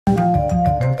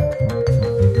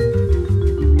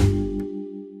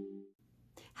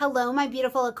Hello, my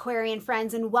beautiful Aquarian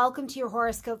friends, and welcome to your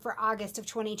horoscope for August of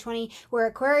 2020, where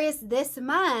Aquarius, this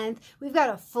month, we've got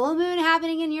a full moon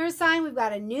happening in your sign. We've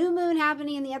got a new moon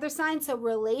happening in the other sign. So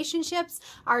relationships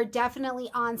are definitely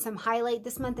on some highlight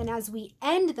this month. And as we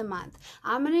end the month,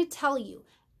 I'm going to tell you,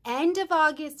 end of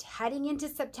August, heading into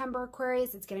September,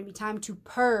 Aquarius, it's going to be time to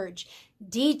purge,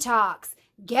 detox,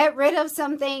 get rid of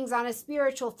some things on a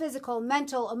spiritual, physical,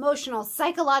 mental, emotional,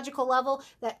 psychological level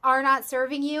that are not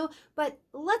serving you. But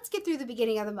let's get through the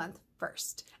beginning of the month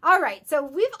first. All right, so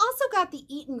we've also got the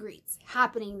eat and greets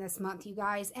happening this month, you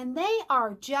guys, and they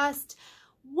are just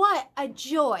what a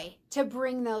joy to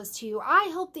bring those to you.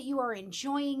 I hope that you are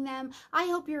enjoying them. I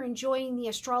hope you're enjoying the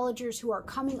astrologers who are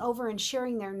coming over and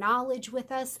sharing their knowledge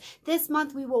with us. This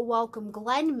month we will welcome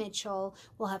Glenn Mitchell.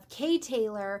 We'll have Kay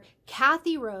Taylor,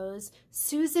 Kathy Rose,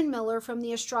 Susan Miller from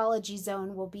the Astrology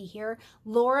Zone will be here.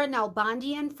 Laura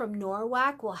Nalbandian from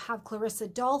Norwalk. We'll have Clarissa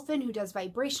Dolphin, who does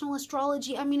vibrational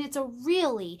astrology. I mean, it's a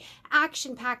really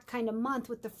action-packed kind of month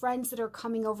with the friends that are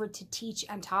coming over to teach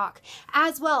and talk.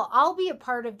 As well, I'll be a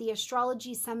part of the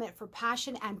Astrology Summit for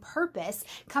Passion and Purpose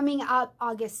coming up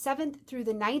August 7th through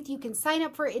the 9th. You can sign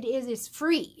up for it. It is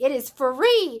free. It is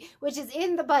free, which is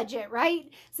in the budget, right?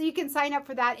 So you can sign up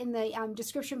for that in the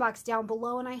description box down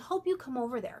below, and I hope you come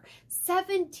over there.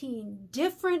 17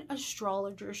 different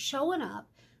astrologers showing up,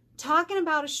 talking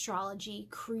about astrology,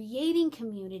 creating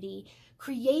community,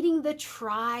 creating the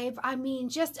tribe. I mean,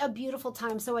 just a beautiful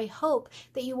time. So I hope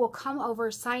that you will come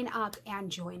over, sign up,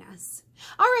 and join us.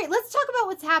 All right, let's talk about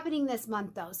what's happening this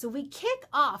month, though. So we kick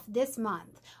off this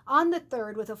month on the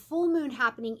 3rd with a full moon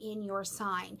happening in your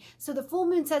sign. So the full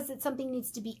moon says that something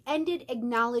needs to be ended,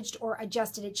 acknowledged, or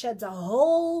adjusted. It sheds a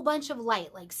whole bunch of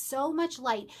light, like so much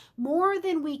light, more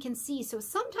than we can see. So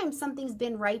sometimes something's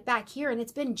been right back here, and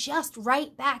it's been just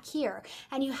right back here,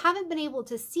 and you haven't been able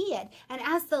to see it. And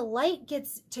as the light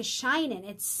gets to shine in,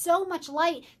 it's so much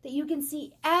light that you can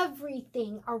see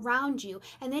everything around you,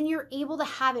 and then you're able to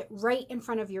have it right in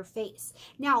front of your face.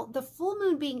 Now, the full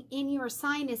moon being in your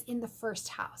sign is in the 1st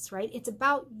house, right? It's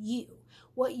about you,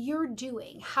 what you're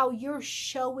doing, how you're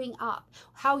showing up,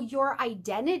 how your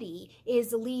identity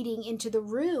is leading into the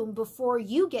room before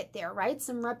you get there, right?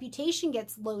 Some reputation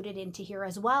gets loaded into here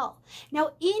as well.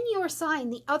 Now, in your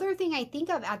sign, the other thing I think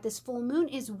of at this full moon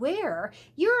is where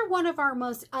you're one of our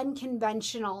most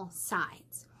unconventional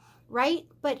signs, right?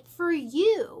 But for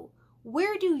you,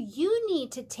 where do you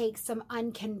need to take some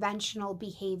unconventional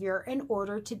behavior in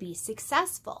order to be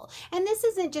successful? And this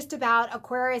isn't just about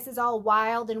Aquarius is all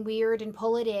wild and weird and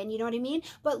pull it in, you know what I mean?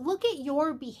 But look at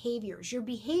your behaviors, your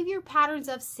behavior patterns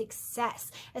of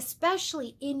success,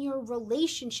 especially in your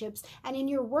relationships and in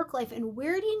your work life. And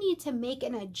where do you need to make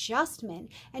an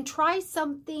adjustment and try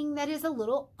something that is a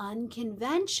little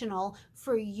unconventional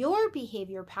for your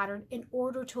behavior pattern in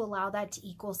order to allow that to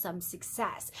equal some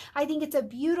success? I think it's a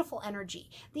beautiful energy.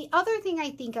 The other thing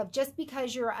I think of, just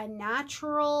because you're a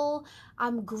natural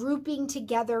grouping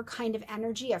together kind of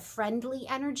energy, a friendly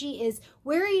energy, is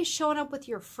where are you showing up with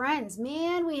your friends?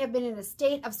 Man, we have been in a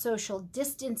state of social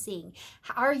distancing.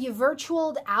 Are you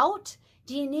virtualed out?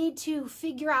 Do you need to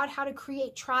figure out how to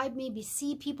create tribe, maybe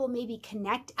see people, maybe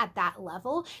connect at that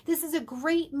level? This is a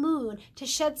great moon to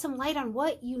shed some light on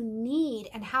what you need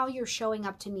and how you're showing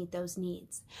up to meet those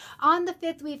needs. On the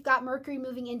 5th, we've got Mercury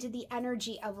moving into the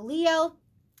energy of Leo,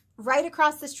 right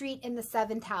across the street in the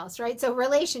 7th house, right? So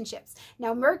relationships.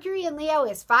 Now, Mercury in Leo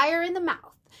is fire in the mouth.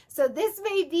 So this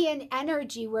may be an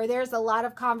energy where there's a lot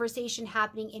of conversation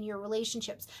happening in your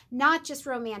relationships, not just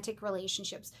romantic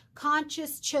relationships,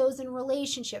 conscious chosen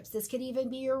relationships. This could even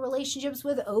be your relationships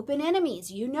with open enemies.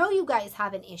 You know you guys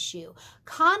have an issue.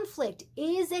 Conflict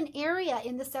is an area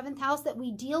in the 7th house that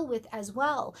we deal with as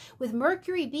well. With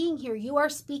Mercury being here, you are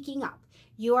speaking up.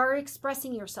 You are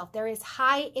expressing yourself. There is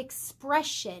high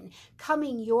expression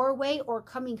coming your way or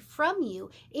coming from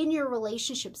you in your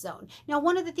relationship zone. Now,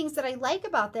 one of the things that I like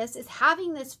about this is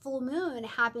having this full moon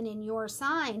happen in your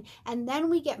sign, and then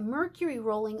we get Mercury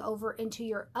rolling over into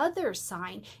your other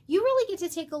sign. You really get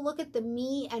to take a look at the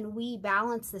me and we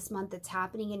balance this month that's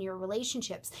happening in your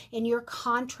relationships, in your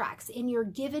contracts, in your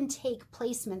give and take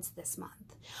placements this month.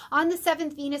 On the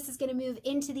 7th, Venus is going to move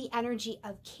into the energy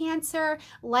of Cancer,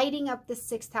 lighting up the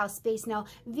 6th house space. Now,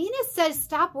 Venus says,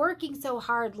 stop working so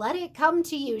hard. Let it come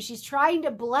to you. She's trying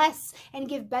to bless and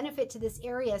give benefit to this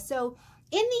area. So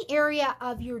in the area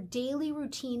of your daily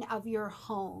routine of your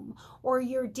home, or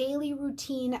your daily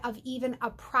routine of even a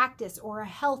practice or a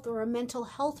health or a mental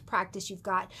health practice you've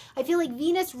got, I feel like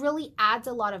Venus really adds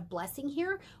a lot of blessing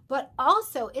here, but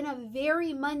also in a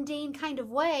very mundane kind of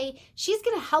way, she's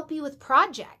going to help you with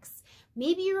projects.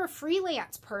 Maybe you're a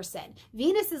freelance person.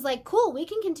 Venus is like, cool, we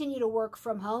can continue to work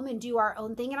from home and do our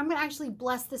own thing. And I'm going to actually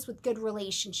bless this with good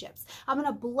relationships. I'm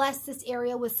going to bless this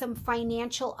area with some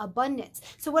financial abundance.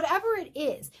 So whatever it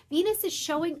is, Venus is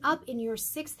showing up in your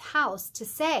 6th house to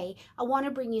say, I want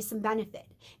to bring you some benefit.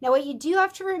 Now, what you do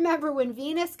have to remember when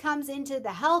Venus comes into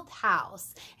the health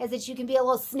house is that you can be a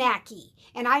little snacky.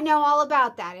 And I know all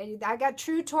about that. I got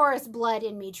true Taurus blood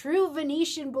in me, true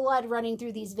Venetian blood running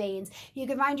through these veins. You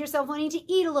can find yourself wanting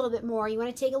to eat a little bit more. You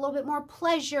want to take a little bit more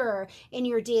pleasure in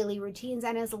your daily routines.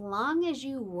 And as long as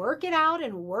you work it out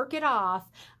and work it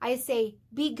off, I say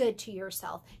be good to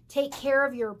yourself. Take care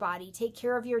of your body. Take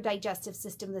care of your digestive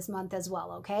system this month as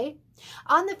well, okay?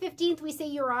 On the 15th, we say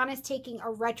Uranus taking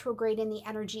a retrograde in the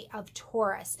energy of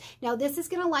Taurus. Now, this is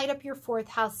going to light up your 4th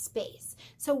house space.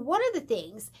 So one of the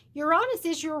things, Uranus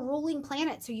is your ruling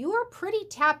planet, so you are pretty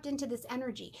tapped into this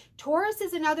energy. Taurus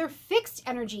is another fixed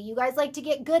energy. You guys like to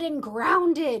get good and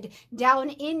grounded down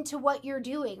into what you're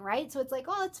doing, right? So it's like,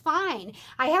 oh, it's fine.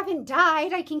 I haven't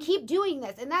died. I can keep doing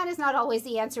this. And that is not always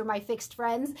the answer, my fixed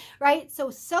friends, right? So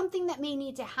something that may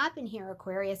need to happen here,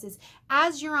 Aquarius, is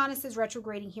as Uranus is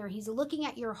retrograding here, he's looking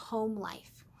at your home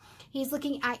life. He's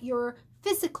looking at your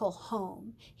physical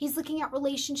home. He's looking at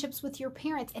relationships with your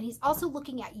parents, and he's also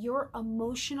looking at your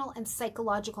emotional and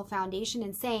psychological foundation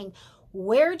and saying,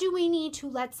 where do we need to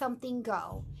let something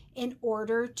go in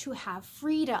order to have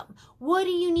freedom? What do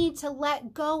you need to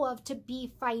let go of to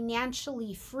be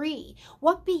financially free?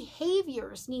 What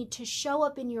behaviors need to show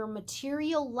up in your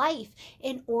material life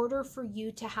in order for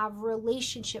you to have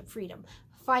relationship freedom,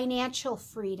 financial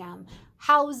freedom,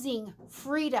 housing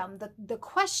freedom? The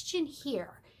question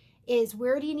here is,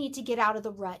 where do you need to get out of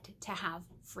the rut to have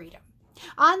freedom?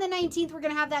 On the 19th, we're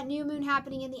going to have that new moon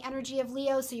happening in the energy of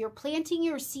Leo. So you're planting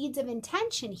your seeds of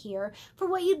intention here for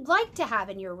what you'd like to have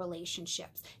in your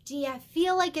relationships. Do you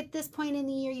feel like at this point in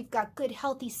the year, you've got good,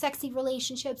 healthy, sexy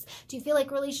relationships? Do you feel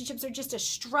like relationships are just a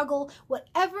struggle?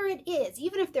 Whatever it is,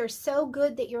 even if they're so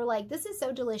good that you're like, this is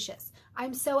so delicious.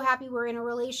 I'm so happy we're in a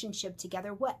relationship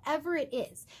together. Whatever it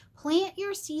is, plant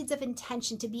your seeds of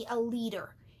intention to be a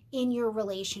leader in your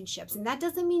relationships. And that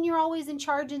doesn't mean you're always in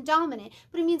charge and dominant,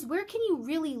 but it means where can you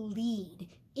really lead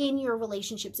in your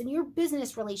relationships, in your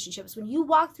business relationships? When you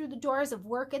walk through the doors of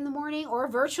work in the morning or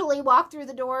virtually walk through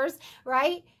the doors,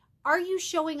 right? Are you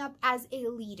showing up as a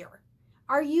leader?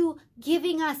 Are you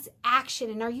giving us action,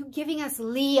 and are you giving us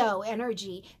Leo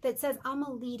energy that says, I'm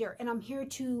a leader and I'm here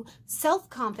to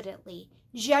self-confidently,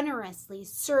 generously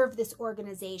serve this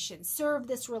organization, serve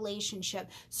this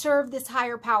relationship, serve this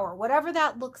higher power, whatever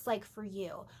that looks like for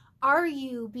you? Are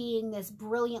you being this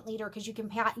brilliant leader? Because you can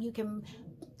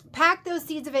pack those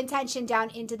seeds of intention down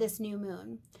into this new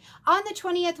moon. On the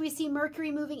 20th, we see Mercury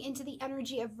moving into the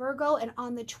energy of Virgo, and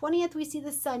on the 20th, we see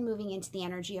the Sun moving into the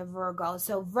energy of Virgo.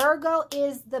 So Virgo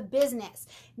is the business.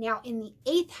 Now, in the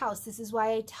 8th house, this is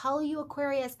why I tell you,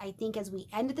 Aquarius, I think as we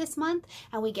end this month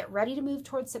and we get ready to move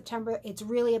towards September, it's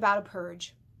really about a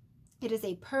purge. It is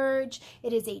a purge.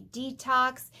 It is a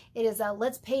detox. It is a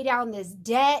let's pay down this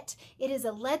debt. It is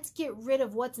a let's get rid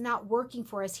of what's not working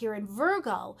for us here. In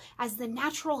Virgo, as the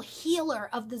natural healer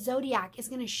of the zodiac, is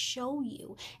going to show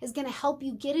you, is going to help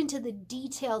you get into the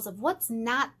details of what's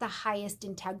not the highest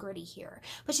integrity here.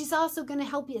 But she's also going to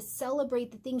help you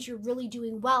celebrate the things you're really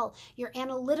doing well. Your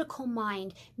analytical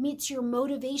mind meets your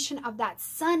motivation of that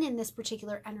sun in this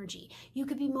particular energy. You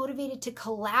could be motivated to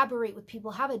collaborate with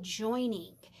people, have a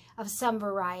joining of some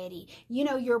variety. You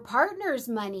know, your partner's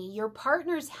money, your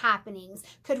partner's happenings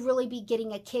could really be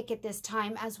getting a kick at this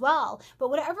time as well. But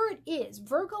whatever it is,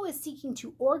 Virgo is seeking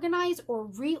to organize or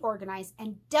reorganize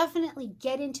and definitely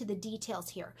get into the details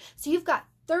here. So you've got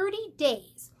 30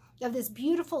 days of this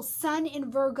beautiful Sun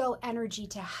in Virgo energy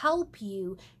to help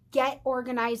you get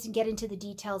organized and get into the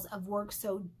details of work.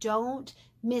 So don't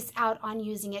miss out on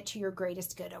using it to your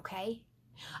greatest good, okay?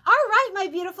 All right, my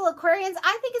beautiful Aquarians,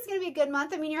 I think it's going to be a good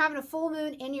month. I mean, you're having a full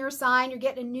moon in your sign. You're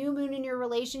getting a new moon in your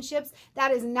relationships. That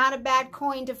is not a bad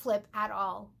coin to flip at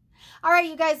all. All right,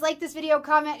 you guys, like this video,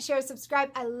 comment, share,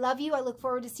 subscribe. I love you. I look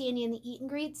forward to seeing you in the Eat and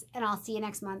Greets, and I'll see you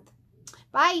next month.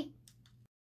 Bye.